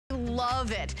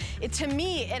love it. To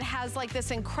me, it has like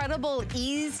this incredible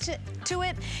ease to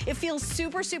it. It feels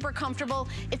super, super comfortable.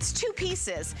 It's 2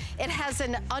 pieces. It has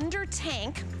an under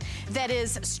tank that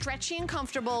is stretchy and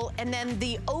comfortable, and then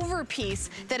the over piece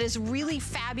that is really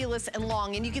fabulous and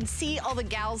long, and you can see all the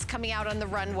gals coming out on the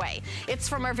runway. It's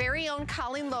from our very own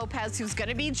Colleen Lopez, who's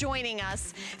gonna be joining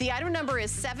us. The item number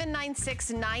is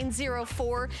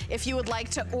 796904. If you would like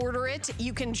to order it,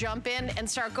 you can jump in and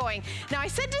start going. Now, I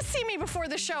said to see me before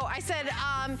the show, I said,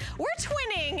 we're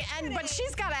twinning, but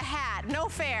she's got a hat, no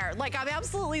fair. Like, I'm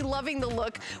absolutely loving the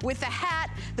look with the hat,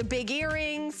 the big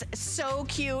earrings, so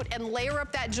cute, and layer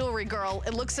up that jewelry, girl.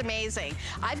 It looks amazing.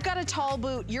 I've got a tall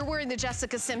boot. You're wearing the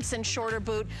Jessica Simpson shorter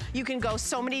boot. You can go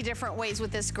so many different ways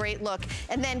with this great look.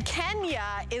 And then Kenya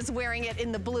is wearing it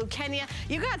in the blue. Kenya,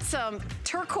 you got some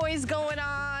turquoise going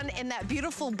on and that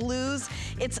beautiful blues.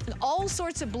 It's all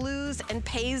sorts of blues and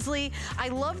paisley. I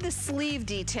love the sleeve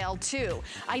detail too.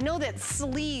 I know that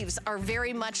sleeves are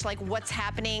very much like what's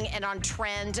happening and on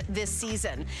trend this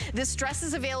season. This dress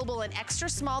is available in extra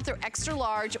small through extra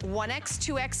large, 1X,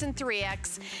 2X, and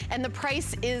 3X. And the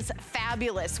price is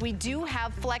fabulous. We do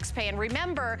have flex pay. And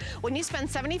remember, when you spend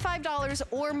 $75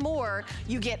 or more,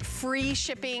 you get free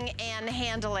shipping and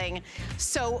handling.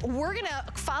 So we're gonna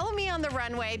follow me on the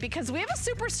runway because we have a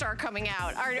superstar coming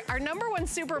out. Our #1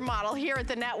 supermodel here at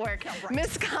the network,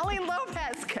 Miss Colleen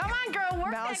Lopez. Come on, girl,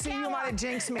 work now that see, camera. you want to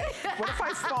jinx me. What if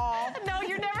I fall? No,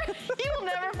 you will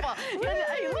never fall. Look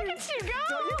at you go.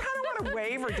 Don't you kind of want to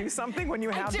wave or do something when you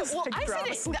have this Well, big I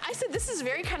said this is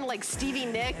very kind of like Stevie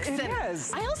Nicks. It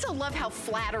is. I also love how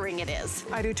flattering it is.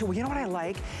 I do too. Well, you know what I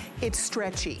like? It's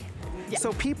stretchy. Yeah.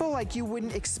 So people like you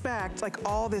wouldn't expect like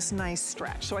all this nice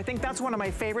stretch. So I think that's one of my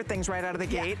favorite things right out of the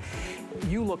gate.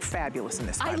 You look fabulous in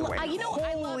this, by the way. You know, holy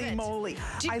I love it. Moly.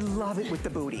 I love it with the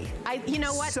booty. You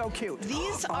know what? So cute.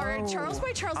 These are Charles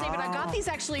by Charles David. I got these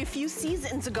actually a few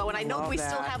seasons ago, and I know we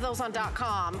still have those on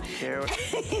 .com. Cute.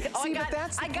 See, but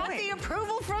that's the point. I got the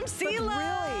approval from CeeLo.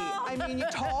 Really, I mean, you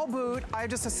tall boot. I have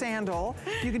just a sandal.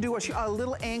 You can do a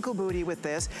little ankle booty with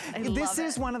this. This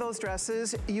is one of those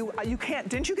dresses you can't.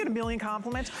 Didn't you get a million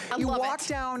compliments? You walk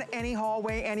down any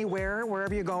hallway, anywhere,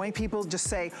 wherever you're going, people just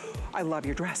say, "I love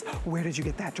your dress. Where did you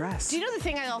get that dress?" Do you know the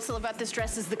thing I also love about this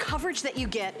dress is the coverage that you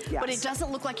get, but it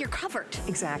doesn't look like you're covered.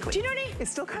 Exactly. Do you know what I mean?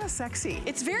 It's still kind of sexy.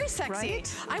 It's very sexy.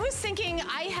 Right? I was thinking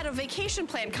I had a vacation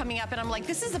plan coming up, and I'm like,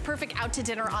 this is the perfect out to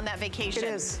dinner on that vacation. It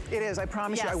is. It is. I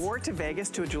promise you. I wore it to Vegas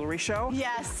to a jewelry show.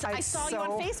 Yes. I saw you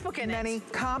on Facebook in it. Many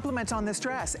compliments on this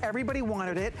dress. Everybody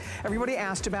wanted it. Everybody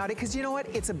asked about it because you know what?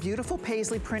 It's a beautiful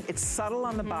paisley print. It's subtle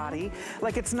on the body.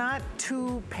 Like it's not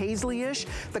too paisley-ish.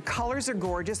 The colors are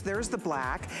gorgeous. There's the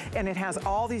black, and it has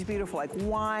all these beautiful like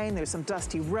wine. There's some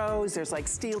dusty rose. There's like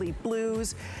steely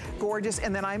blues. Gorgeous.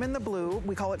 And then I'm in the blue.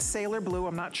 We call it sailor blue.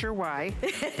 I'm not sure why.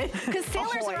 Because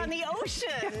sailors are on the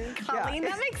ocean, Colleen.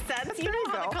 That makes sense. You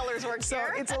know how the colors work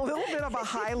here. So it's a little bit of a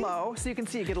high-low. So you can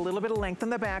see you get a little bit of length in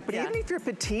the back. But even if you're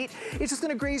petite, it's just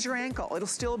going to graze your ankle. It'll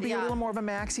still be a little more of a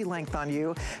maxi length on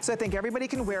you. So I think everybody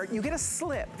can wear it. You get a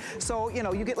slip. So, you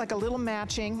know, you get like a little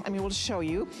matching. I mean, we'll just show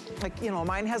you. Like, you know,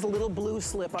 mine has a little blue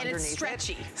slip underneath. And it's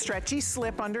stretchy. Stretchy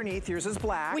slip underneath. Yours is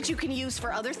black. Which you can use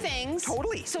for other things.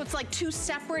 Totally. So it's like 2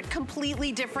 separate,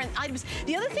 completely different items.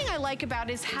 The other thing I like about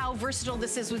it is how versatile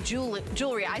this is with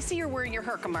jewelry. I see you're wearing your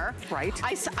Herkimer. Right.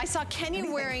 I saw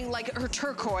Kenya wearing like her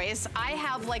turquoise. I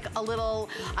have like a little,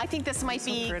 I think this might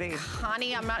be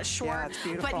Connie, I'm not sure. Yeah, it's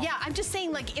beautiful. But yeah, I'm just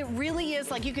saying like it really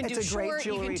is like you can do short,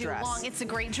 you can do long. It's a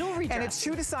great jewelry dress. And it's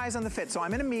true to size on the fit. So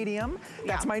I'm in a medium.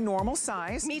 That's my normal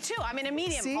size. Me too. I'm in a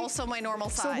medium. Also my normal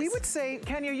size. So we would say,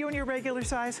 Kenya, you in your regular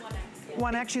size?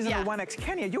 1X, she's in a 1X.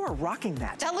 Kenya, you are rocking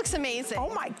that. That looks amazing.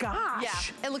 Oh my gosh.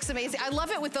 Yeah, it looks amazing. I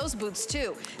love it with those boots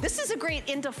too. This is a great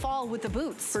into fall with the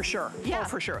boots. For sure. Yeah. Oh,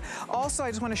 for sure. Also, I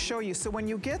just want to show you, so when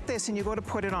you get this and you go to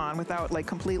put it on without like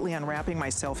completely unwrapping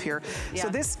myself here, so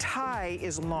this tie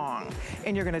is long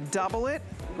and you're going to double it,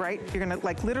 right? You're going to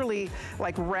like literally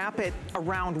like wrap it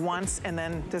around once and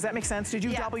then, does that make sense? Did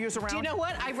you double yours around? Do you know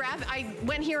what? I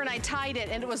went here and I tied it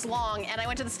and it was long and I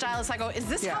went to the stylist, I go, is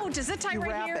this how, does it tie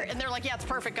right here? And they're like, yeah, it's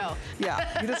perfect, go.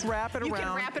 Yeah, you just wrap it around. You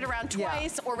can wrap it around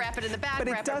twice or wrap it in the back, but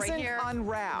wrap it right here. But it doesn't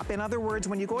unwrap. In other words,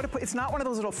 when you go to put, it's not one of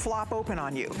those that'll flop open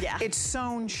on you. Yeah. It's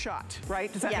sewn shut,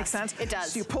 right? Does that make sense? It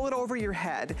does. So you pull it over your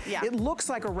head. Yeah. It looks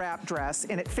like a wrap dress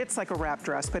and it fits like a wrap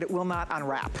dress, but it will not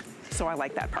unwrap. So I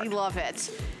like that part. I love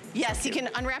it. Yes, you can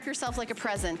unwrap yourself like a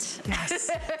present. Yes.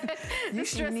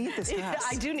 you need this dress.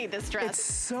 I do need this dress. It's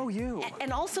so you.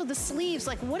 And also the sleeves,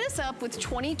 like what is up with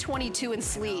 2022 and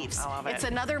sleeves? I love it. It's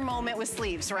another moment with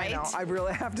sleeves, right? I know, I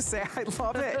really have to say, I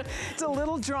love it. It's a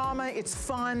little drama, it's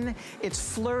fun, it's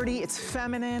flirty, it's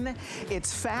feminine,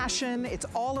 it's fashion, it's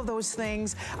all of those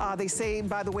things. They say,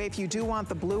 by the way, if you do want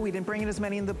the blue, we didn't bring in as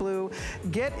many in the blue,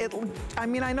 get it. I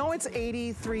mean, I know it's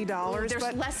 $83.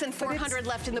 There's less than 400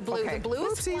 left in the blue. Okay. The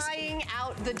blue is Oopsies. flying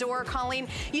out the door, Colleen.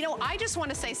 You know, I just want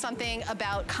to say something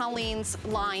about Colleen's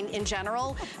line in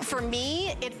general. For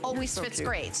me, it always fits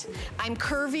great. I'm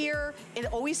curvier, it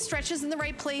always stretches in the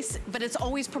right place, but it's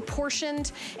always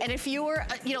proportioned. And if you're,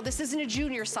 you know, this isn't a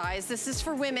junior size, this is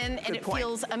for women, and it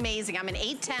feels amazing. I'm an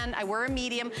 8'10", I wear a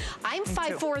medium. I'm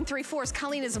 5'4" 3/4".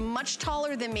 Colleen is much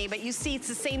taller than me, but you see it's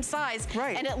the same size,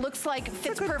 and it looks like it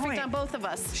fits perfect on both of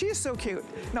us. She is so cute.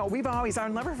 No, we've always, I'll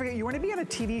never forget, you want to be on a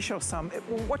TV show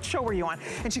what show were you on?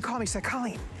 And she called me and said,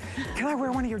 Colleen, can I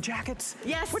wear one of your jackets?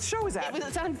 Yes. What show was that?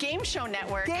 It's on Game Show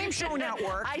Network. Game Show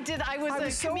Network. I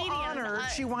was a comedian. So honored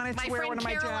she wanted to wear one of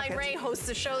my jackets. My friend Caroline Ray hosts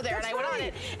the show there, and I went on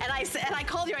it, and I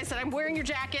called you, I said, I'm wearing your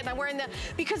jacket, and I'm wearing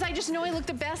because I just know I look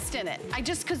the best in it.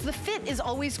 Because the fit is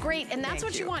always great, and that's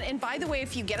what you want. And by the way,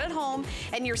 if you get it home,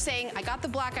 and you're saying, I got the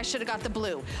black, I should have got the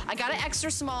blue. I got an extra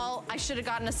small, I should have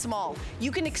gotten a small.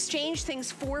 You can exchange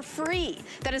things for free.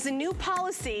 That is a new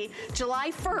policy,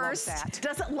 July 1st.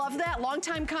 Doesn't love that? Long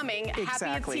time coming. Happy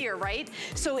it's here, right?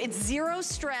 So it's zero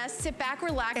stress, sit back,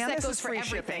 relax. And that this goes is for free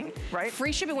everything. shipping, right?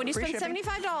 Free shipping. When you spend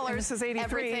 $75, and this is $83.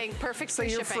 Everything, perfect free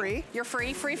shipping. So you're free. You're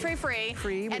free, free, free, free.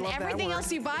 Free, we and love everything that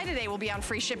else you buy today will be on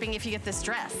free shipping if you get this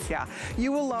dress. Yeah,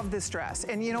 you will love this dress.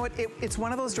 And you know what, it's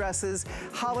one of those dresses,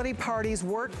 holiday parties,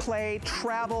 work, play,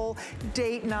 travel,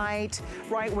 date night,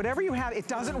 right? Whatever you have, it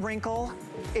doesn't wrinkle.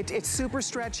 It's super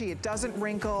stretchy, it doesn't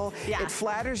wrinkle. Yeah. It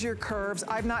flatters your curves.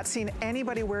 I've not seen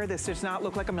anybody wear this does not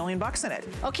look like $1 million in it.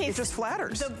 Okay. It just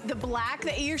flatters. The black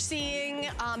that you're seeing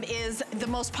is the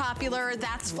most popular.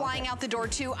 That's flying out the door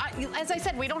too. As I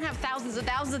said, we don't have thousands and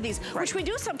thousands of these, which we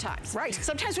do sometimes. Right.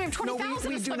 Sometimes we have 20,000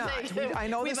 we do not. I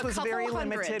know this was very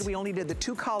limited. We only did the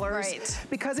 2 colors.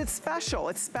 Because it's special.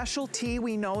 It's specialty,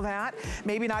 we know that.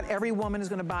 Maybe not every woman is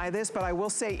gonna buy this, but I will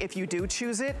say if you do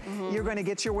choose it, you're gonna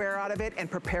get your wear out of it and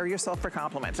prepare yourself for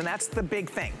compliments. And that's the big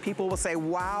thing. People will say,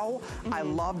 wow, I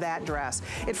love that dress.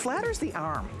 It flatters the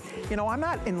arm. You know, I'm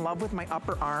not in love with my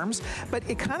upper arms, but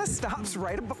it kind of stops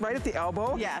right at the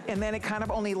elbow. Yeah. And then it kind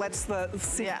of only lets the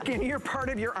skinnier part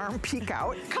of your arm peek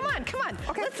out. Come on, come on.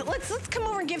 Okay. Let's come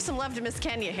over and give some love to Miss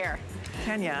Kenya here.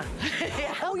 Kenya.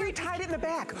 Oh, you tied it in the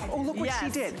back. Oh, look what she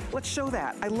did. Let's show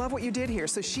that. I love what you did here.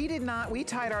 So she did not, we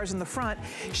tied ours in the front.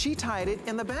 She tied it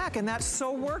in the back, and that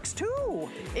so works too.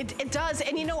 It does.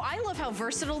 And you know, I love how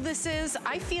versatile this is.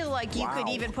 I feel like you could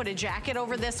even put a jacket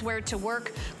over this, wear it to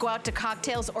work, go out to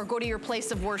cocktails, or go to your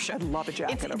place of worship. I'd love a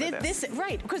jacket over this.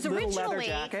 Right, because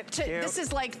originally, this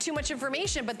is like too much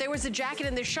information, but there was a jacket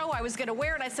in the show I was gonna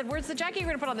wear, and I said, where's the jacket you're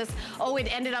gonna put on this? Oh,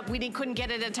 it ended up, we couldn't get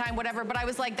it at a time, whatever, but I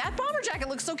was like, that bomber jacket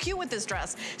looks so cute with this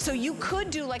dress. So you could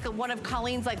do like one of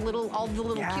Colleen's like all the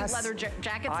little cute leather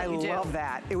jackets that you do. I love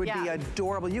that. It would be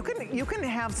adorable. You can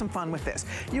have some fun with this.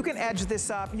 You can edge this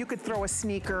up. You could throw a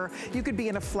sneaker. You could be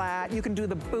in a flat. You can do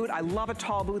the boot. I love a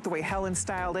tall boot the way Helen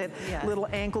styled it. Little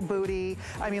ankle booty.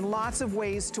 I mean, lots of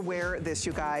ways to wear this,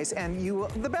 you guys. And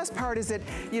the best part is that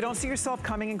you don't see yourself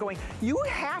coming and going, you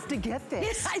have to get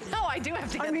this. I know, I do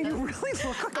have to get this. I mean, you really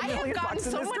look like $1 million in this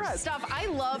dress. I have gotten so much stuff. I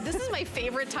love, this is my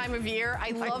favorite time of year.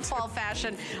 I love fall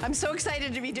fashion. I'm so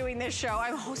excited to be doing this show.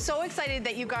 I'm so excited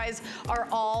that you guys are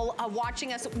all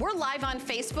watching us. We're live on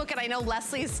Facebook, and I know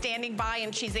Leslie is standing by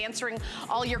and she's answering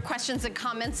all your questions and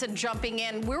comments and jumping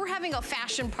in. We're having a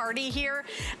fashion party here.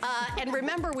 And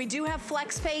remember, we do have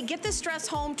flex pay. Get this dress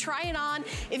home, try it on.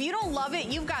 If you don't love it,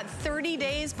 you've got 30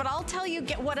 days, but I'll tell you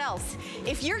what else.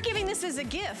 If you're giving this as a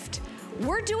gift,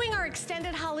 we're doing our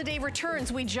extended holiday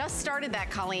returns. We just started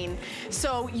that, Colleen.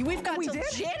 So we've got till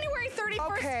January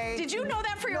 31st. Okay. Did you know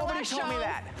that for your last show? Nobody told me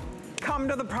that. Come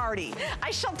to the party. I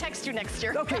shall text you next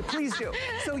year. Okay, please do.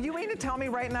 So you mean to tell me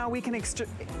right now we can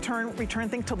return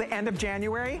things till the end of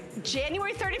January?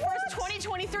 January 31st,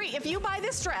 2023. If you buy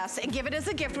this dress and give it as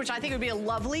a gift, which I think would be a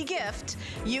lovely gift,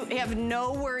 you have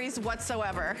no worries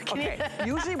whatsoever.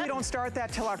 Usually we don't start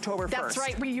that till October 1st. That's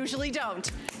right, we usually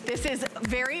don't. This is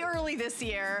very early this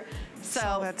year.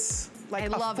 So that's like a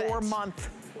 4-month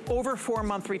over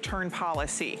 4-month return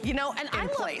policy. You know, and I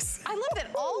place. love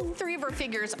that all three of our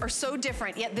figures are so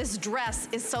different, yet this dress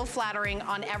is so flattering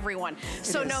on everyone.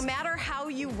 So no matter how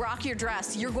you rock your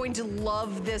dress, you're going to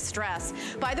love this dress.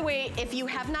 By the way, if you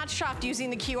have not shopped using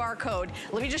the QR code,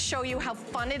 let me just show you how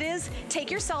fun it is.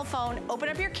 Take your cell phone, open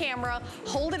up your camera,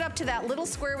 hold it up to that little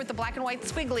square with the black and white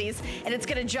squigglies, and it's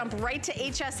gonna jump right to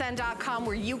hsn.com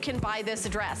where you can buy this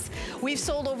dress. We've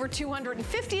sold over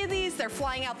 250 of these. They're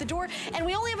flying out the door, and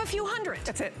we only have a few hundred.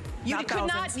 That's it. You could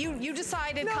not, you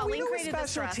decided, no, Colleen created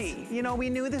this dress. You know, we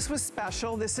knew this was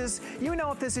special. This is, you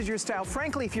know, if this is your style.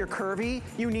 Frankly, if you're curvy,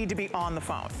 you need to be on the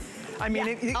phone. I mean,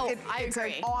 it's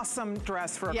an awesome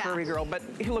dress for a curvy girl, but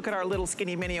look at our little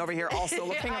skinny mini over here also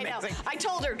looking amazing. I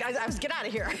told her, guys, I was, get out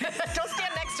of here. Don't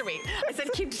stand next to me. I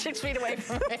said, keep 6 feet away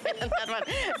from me.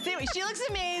 See, she looks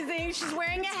amazing. She's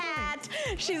wearing a hat.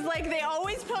 She's like, they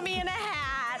always put me in a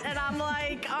hat. And I'm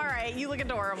like, all right, you look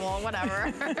adorable,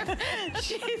 whatever.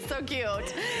 She's so cute.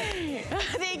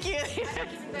 Thank you.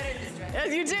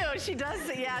 As you do, she does,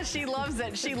 yeah, she loves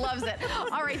it. She loves it.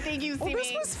 All right, thank you, Simi. Well,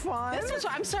 this was fun. This was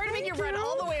fun. I'm sorry to make you run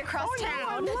all the way across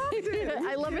town. No, I loved it.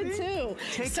 I love it too.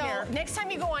 Take care. So next time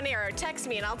you go on air, text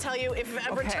me and I'll tell you if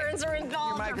returns are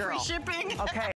involved or free shipping. Okay.